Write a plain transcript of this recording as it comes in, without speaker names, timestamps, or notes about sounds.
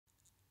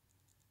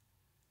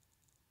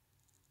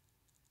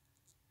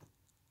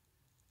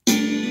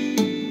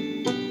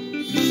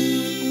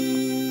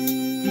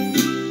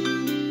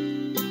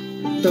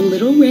The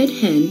Little Red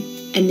Hen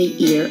and the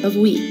Ear of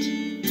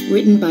Wheat,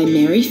 written by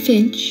Mary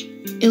Finch,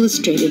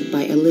 illustrated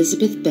by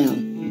Elisabeth Bell.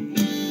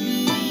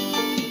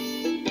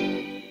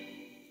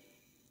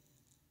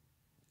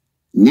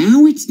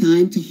 Now it's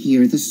time to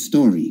hear the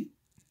story.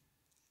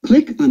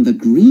 Click on the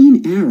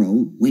green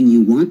arrow when you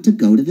want to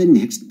go to the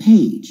next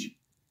page.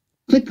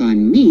 Click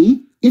on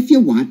me if you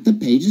want the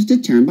pages to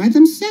turn by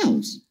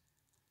themselves.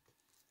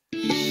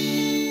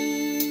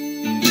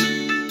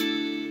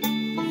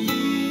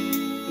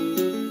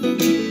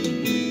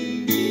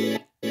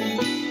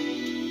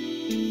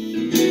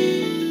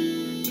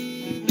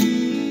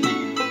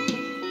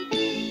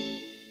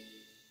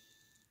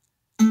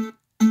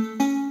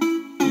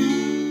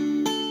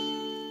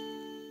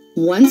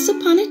 Once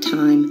upon a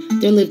time,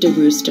 there lived a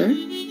rooster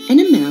and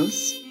a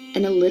mouse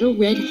and a little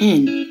red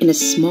hen in a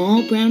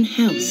small brown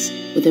house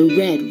with a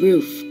red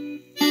roof.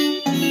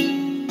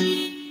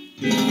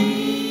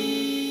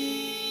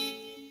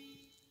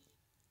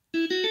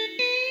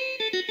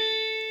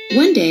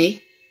 One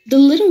day, the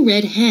little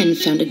red hen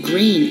found a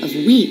grain of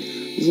wheat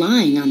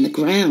lying on the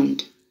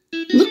ground.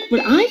 "Look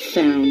what I've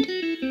found,"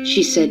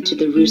 she said to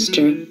the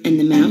rooster and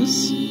the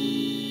mouse.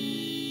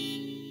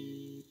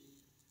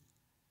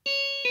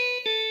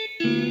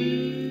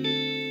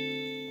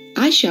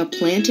 "I shall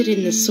plant it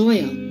in the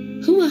soil.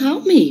 Who will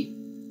help me?"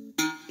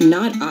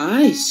 "Not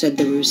I," said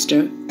the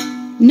rooster.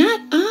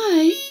 "Not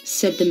I,"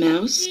 said the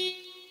mouse.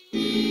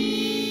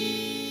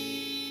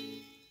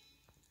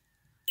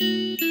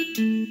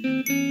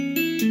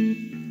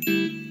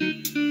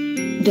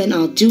 "Then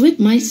I'll do it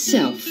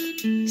myself,"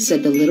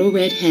 said the little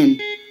red hen.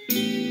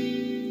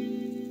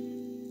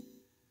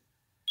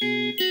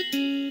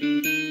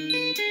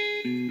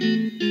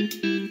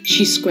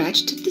 She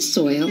scratched the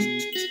soil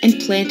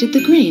and planted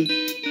the grain.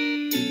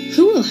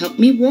 "Who will help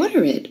me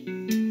water it?"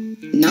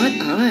 "Not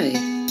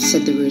I,"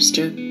 said the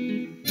rooster.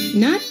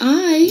 "Not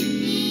I,"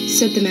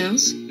 said the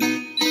mouse.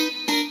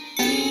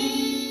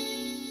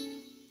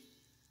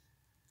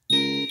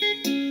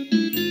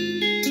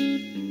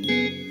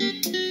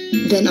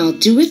 "Then I'll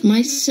do it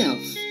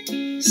myself,"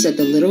 said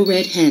the little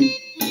red hen.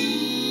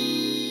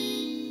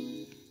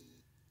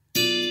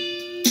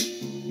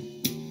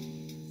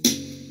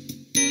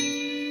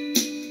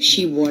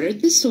 She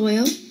watered the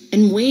soil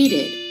and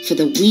waited for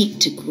the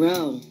wheat to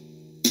grow.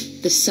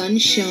 The sun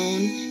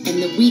shone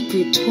and the wheat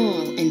grew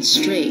tall and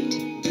straight.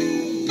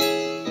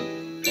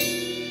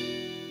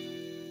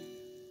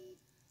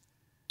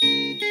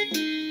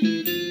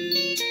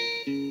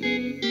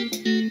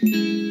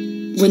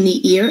 When the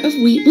ear of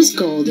wheat was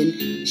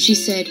golden, she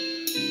said,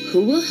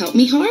 "Who will help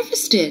me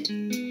harvest it?"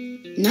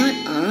 "Not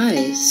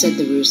I," said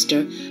the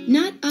rooster.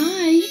 "Not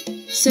I,"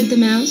 said the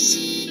mouse.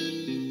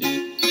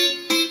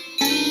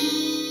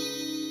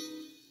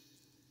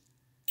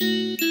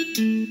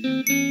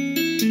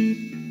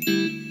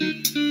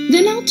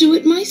 "Then I'll do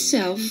it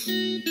myself,"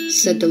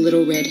 said the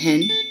little red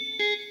hen.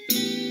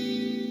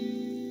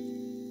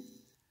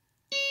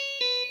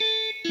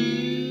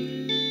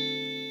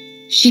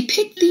 She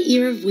picked the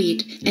ear of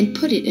wheat and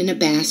put it in a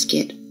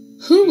basket.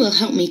 "Who will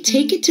help me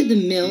take it to the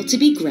mill to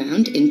be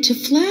ground into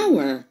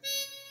flour?"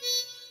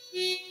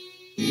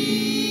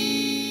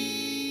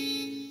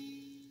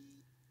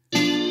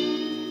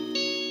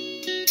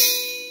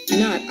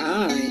 "Not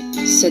I,"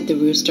 said the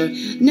rooster.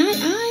 "Not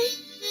I,"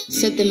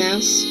 said the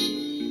mouse.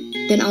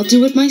 "Then I'll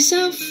do it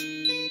myself,"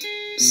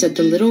 said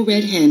the little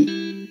red hen.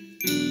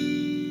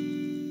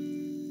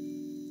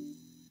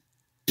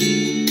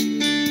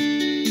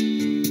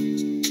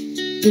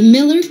 The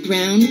miller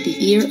ground the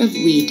ear of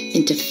wheat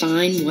into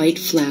fine white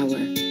flour.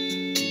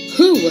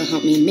 "Who will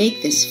help me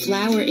make this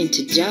flour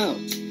into dough?"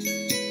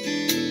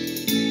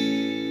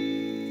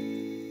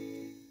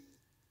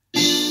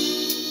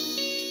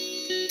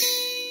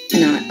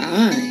 "Not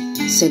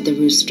I," said the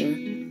rooster.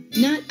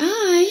 "Not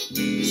I,"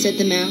 said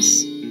the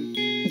mouse.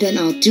 "Then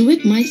I'll do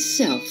it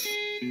myself,"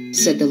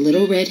 said the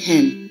little red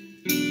hen.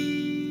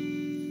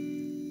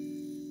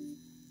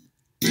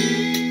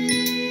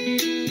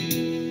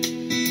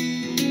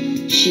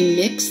 She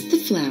mixed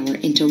the flour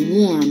into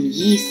warm,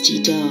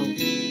 yeasty dough.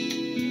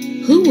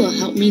 "Who will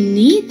help me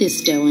knead this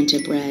dough into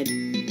bread?"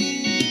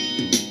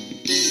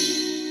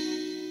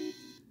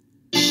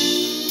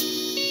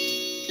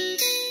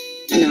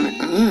 "Not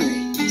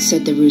I,"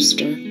 said the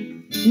rooster.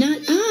 "Not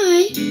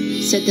I,"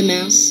 said the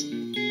mouse.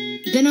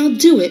 "Then I'll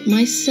do it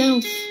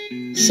myself,"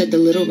 said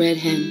the little red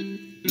hen.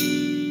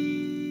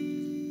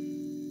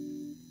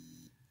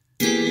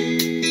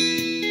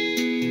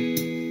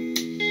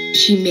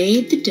 She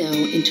made the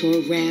dough into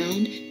a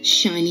round,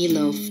 shiny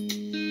loaf.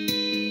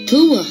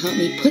 "Who will help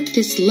me put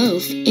this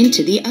loaf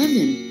into the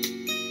oven?"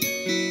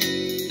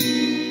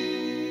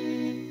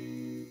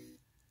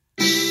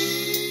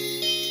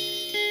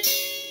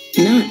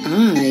 "Not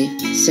I,"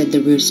 said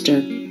the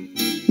rooster.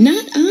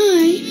 "Not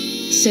I,"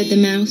 said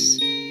the mouse.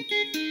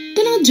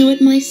 "Then I'll do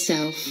it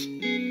myself,"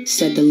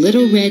 said the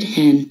little red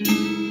hen.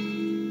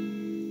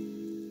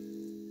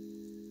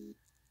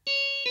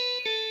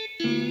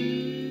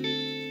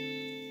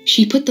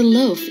 She put the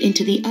loaf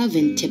into the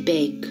oven to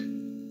bake.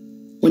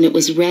 When it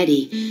was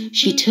ready,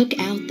 she took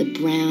out the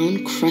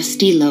brown,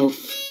 crusty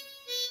loaf.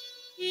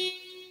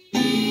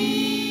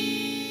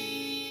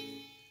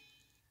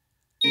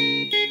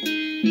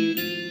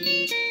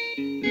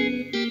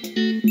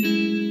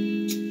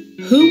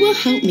 Who will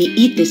help me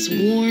eat this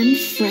warm,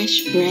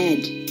 fresh bread?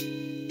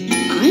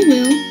 I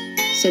will,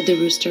 said the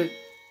rooster.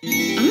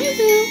 I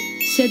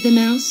will, said the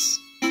mouse.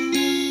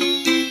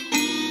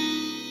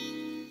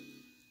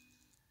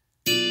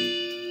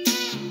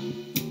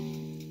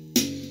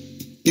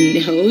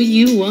 No,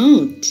 you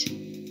won't,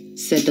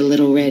 said the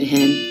little red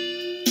hen.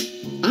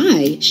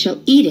 I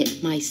shall eat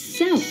it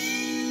myself,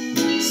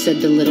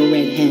 said the little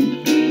red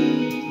hen.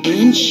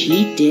 And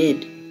she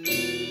did.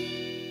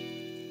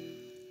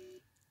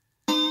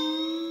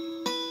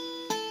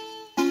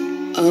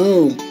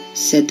 Oh,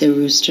 said the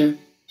rooster.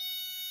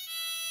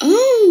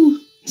 Oh,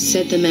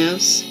 said the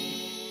mouse.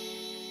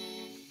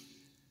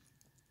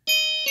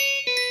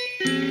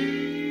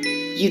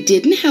 You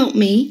didn't help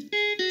me,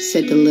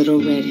 said the little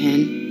red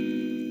hen.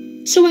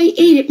 So I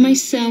ate it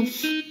myself,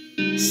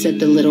 said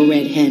the little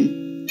red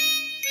hen.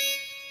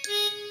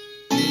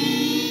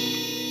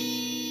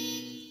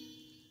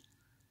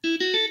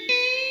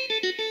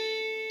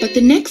 But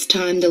the next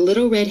time the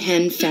little red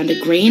hen found a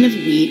grain of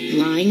wheat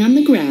lying on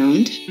the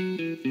ground,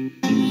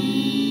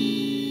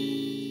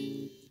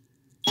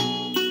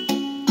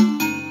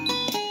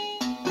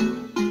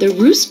 the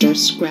rooster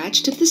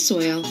scratched at the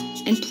soil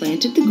and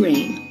planted the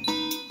grain.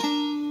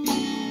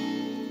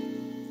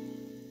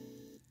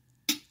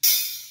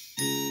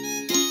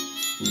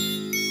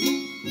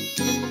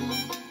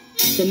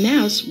 The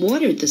mouse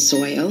watered the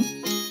soil.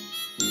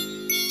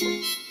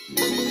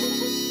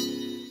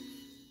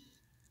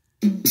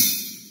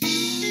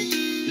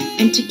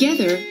 And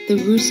together,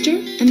 the rooster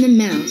and the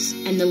mouse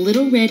and the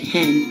little red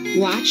hen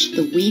watched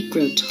the wheat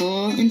grow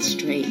tall and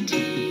straight.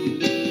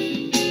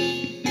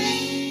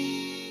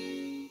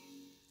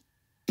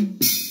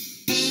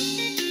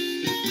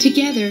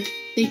 Together,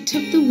 they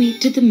took the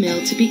wheat to the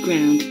mill to be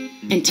ground,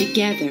 and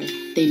together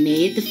they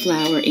made the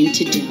flour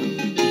into dough.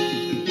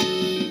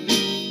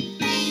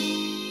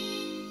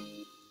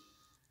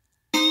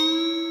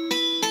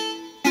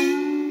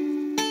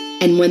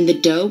 And when the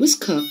dough was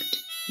cooked,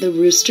 the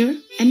rooster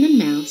and the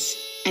mouse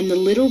and the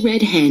little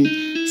red hen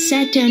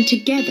sat down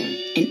together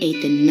and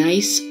ate the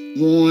nice,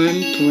 warm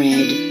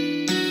bread.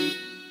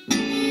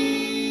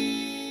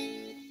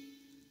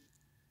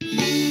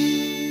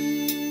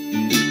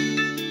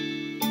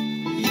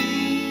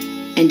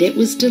 And it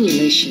was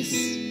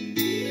delicious.